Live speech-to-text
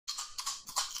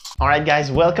Alright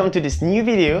guys, welcome to this new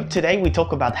video. Today we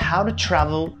talk about how to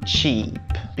travel cheap.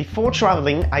 Before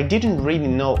traveling, I didn't really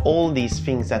know all these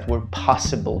things that were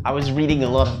possible. I was reading a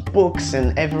lot of books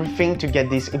and everything to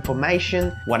get this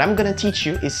information. What I'm gonna teach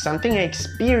you is something I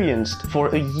experienced for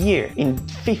a year in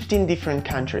 15 different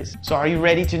countries. So are you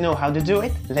ready to know how to do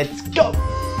it? Let's go!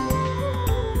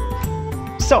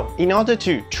 So, in order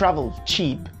to travel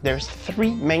cheap, there's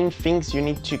three main things you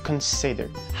need to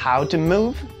consider. How to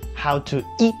move, how to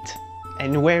eat,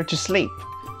 and where to sleep.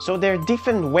 So there are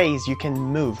different ways you can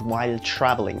move while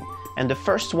traveling. And the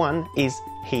first one is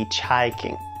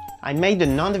hitchhiking. I made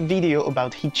another video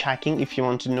about hitchhiking if you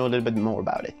want to know a little bit more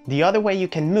about it. The other way you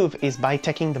can move is by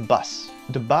taking the bus.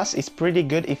 The bus is pretty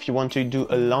good if you want to do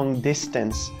a long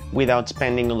distance without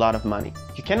spending a lot of money.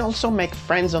 You can also make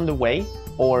friends on the way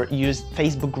or use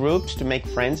Facebook groups to make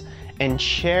friends and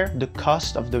share the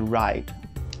cost of the ride.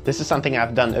 This is something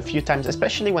I've done a few times,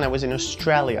 especially when I was in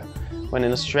Australia. When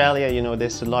in Australia, you know,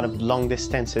 there's a lot of long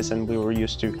distances and we were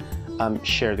used to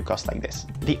share the cost like this.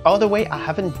 The other way, I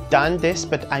haven't done this,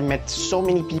 but I met so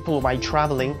many people while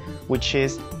traveling, which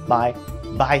is by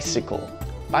bicycle.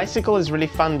 Bicycle is really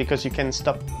fun because you can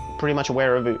stop pretty much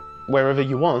wherever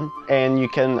you want, and you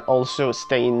can also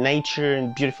stay in nature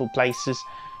and beautiful places.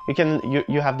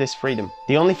 You have this freedom.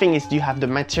 The only thing is you have the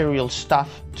material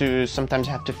stuff to sometimes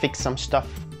have to fix some stuff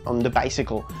on the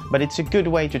bicycle, but it's a good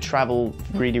way to travel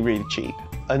really cheap.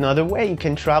 Another way you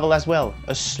can travel as well,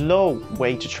 a slow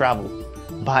way to travel,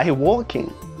 by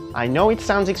walking. I know it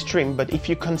sounds extreme, but if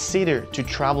you consider to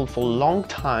travel for a long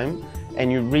time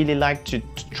and you really like to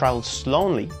travel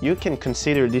slowly, you can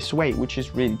consider this way, which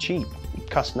is really cheap.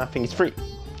 It costs nothing, it's free.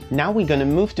 Now we're gonna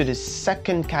move to the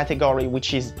second category,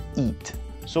 which is eat.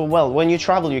 So, well, when you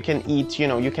travel, you can eat, you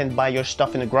know, you can buy your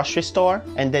stuff in a grocery store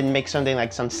and then make something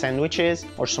like some sandwiches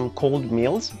or some cold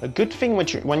meals. A good thing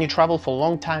when you travel for a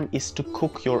long time is to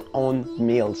cook your own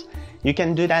meals. You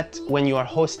can do that when you are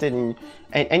hosted and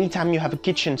anytime you have a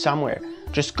kitchen somewhere.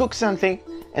 Just cook something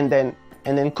and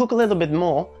then cook a little bit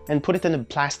more and put it in a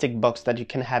plastic box that you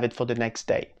can have it for the next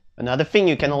day. Another thing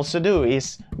you can also do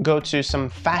is go to some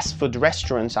fast food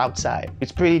restaurants outside.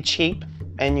 It's pretty cheap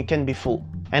and you can be full.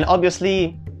 And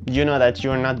obviously, you know that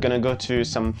you're not gonna go to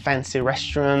some fancy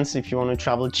restaurants if you want to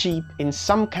travel cheap. In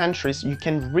some countries, you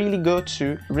can really go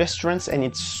to restaurants and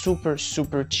it's super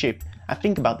cheap. I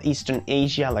think about Eastern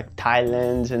Asia, like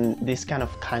Thailand and this kind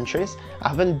of countries. I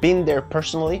haven't been there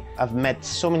personally. I've met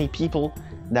so many people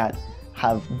that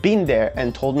have been there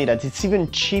and told me that it's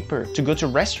even cheaper to go to a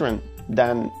restaurant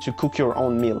than to cook your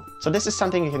own meal. So this is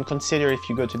something you can consider if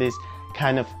you go to these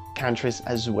kind of countries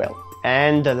as well.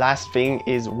 And the last thing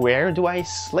is, where do I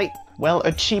sleep? Well,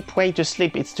 a cheap way to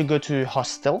sleep is to go to a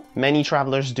hostel. Many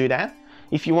travelers do that.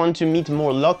 If you want to meet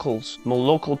more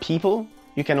local people,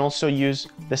 you can also use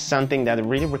something that I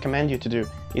really recommend you to do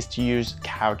is to use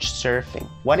couch surfing.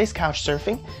 What is couch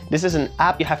surfing? This is an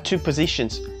app. You have two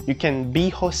positions. You can be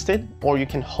hosted or you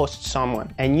can host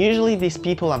someone. And usually these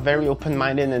people are very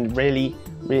open-minded and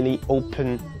really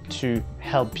open to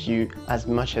help you as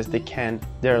much as they can.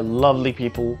 They're lovely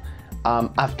people.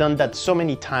 I've done that so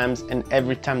many times and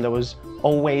every time there was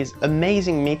always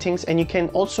amazing meetings, and you can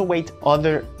also wait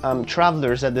other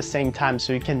travelers at the same time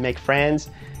so you can make friends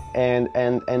and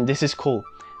this is cool.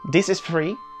 This is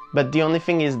free, but the only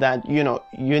thing is that, you know,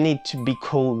 you need to be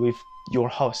cool with your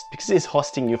host because he's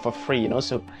hosting you for free, you know,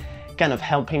 so kind of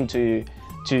help him to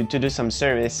do some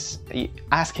service.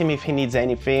 Ask him if he needs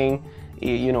anything,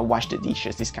 you know, wash the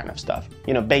dishes, this kind of stuff,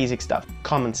 you know, basic stuff,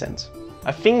 common sense.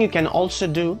 A thing you can also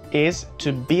do is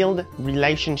to build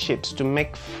relationships, to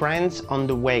make friends on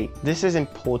the way. This is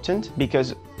important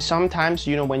because sometimes,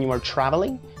 you know, when you are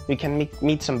traveling, you can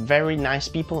meet some very nice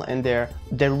people and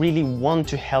they really want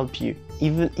to help you,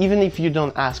 even if you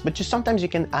don't ask. But sometimes you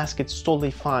can ask, it's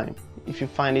totally fine. If you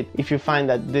find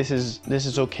that this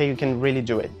is okay, you can really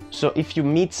do it. So if you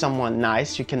meet someone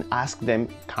nice, you can ask them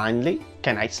kindly,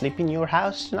 can I sleep in your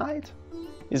house tonight?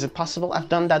 Is it possible? I've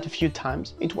done that a few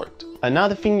times. It worked.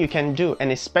 Another thing you can do,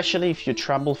 and especially if you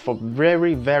travel for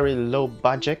very low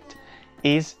budget,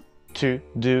 is to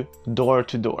do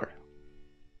door-to-door.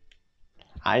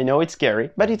 I know it's scary,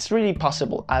 but it's really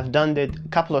possible. I've done it a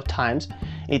couple of times.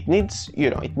 It needs, you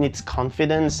know, it needs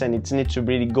confidence and it needs to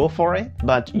really go for it.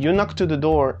 But you knock to the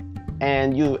door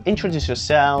and you introduce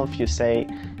yourself, you say,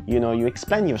 you know, you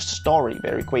explain your story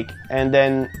very quick. And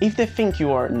then if they think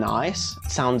you are nice,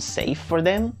 sounds safe for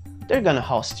them, they're gonna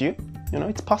host you. You know,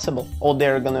 it's possible. Or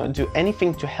they're gonna do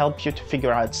anything to help you to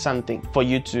figure out something for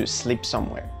you to sleep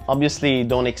somewhere. Obviously,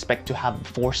 don't expect to have a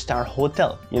 4-star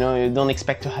hotel. You know, you don't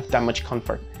expect to have that much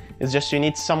comfort. It's just you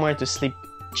need somewhere to sleep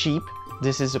cheap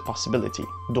this is a possibility,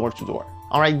 door to door.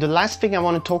 All right, the last thing I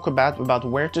want to talk about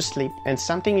where to sleep, and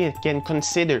something you can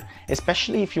consider,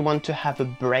 especially if you want to have a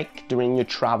break during your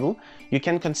travel. You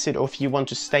can consider, or if you want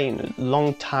to stay in a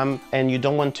long time and you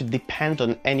don't want to depend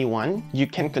on anyone, you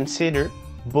can consider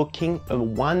booking a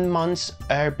 1 month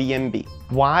Airbnb.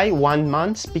 Why 1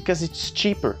 month? Because it's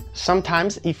cheaper.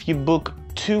 Sometimes if you book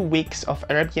 2 weeks of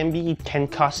Airbnb, it can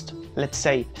cost, let's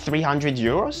say, 300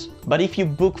 euros. But if you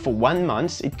book for 1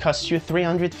 month, it costs you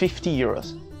 350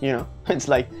 euros. You know, it's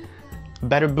like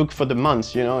better book for the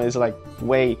month, you know, it's like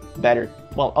way better.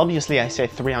 Well, obviously I say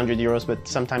 300 euros, but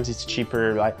sometimes it's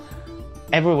cheaper. Like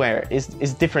everywhere is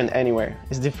different anywhere.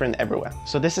 It's different everywhere.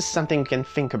 So this is something you can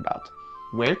think about.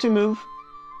 Where to move,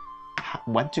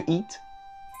 what to eat,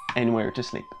 and where to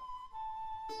sleep.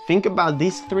 Think about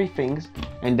these 3 things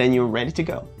and then you're ready to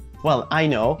go. Well, I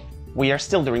know we are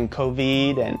still during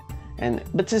COVID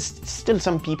but still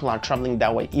some people are traveling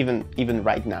that way even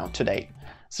right now today.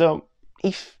 So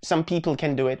if some people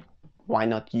can do it, why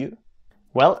not you?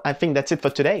 Well, I think that's it for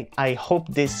today. I hope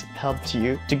this helped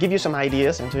you, to give you some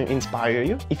ideas and to inspire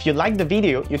you. If you like the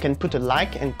video, you can put a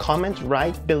like and comment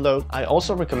right below. I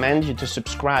also recommend you to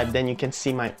subscribe, then you can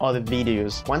see my other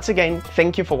videos. Once again,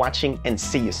 thank you for watching and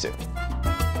see you soon.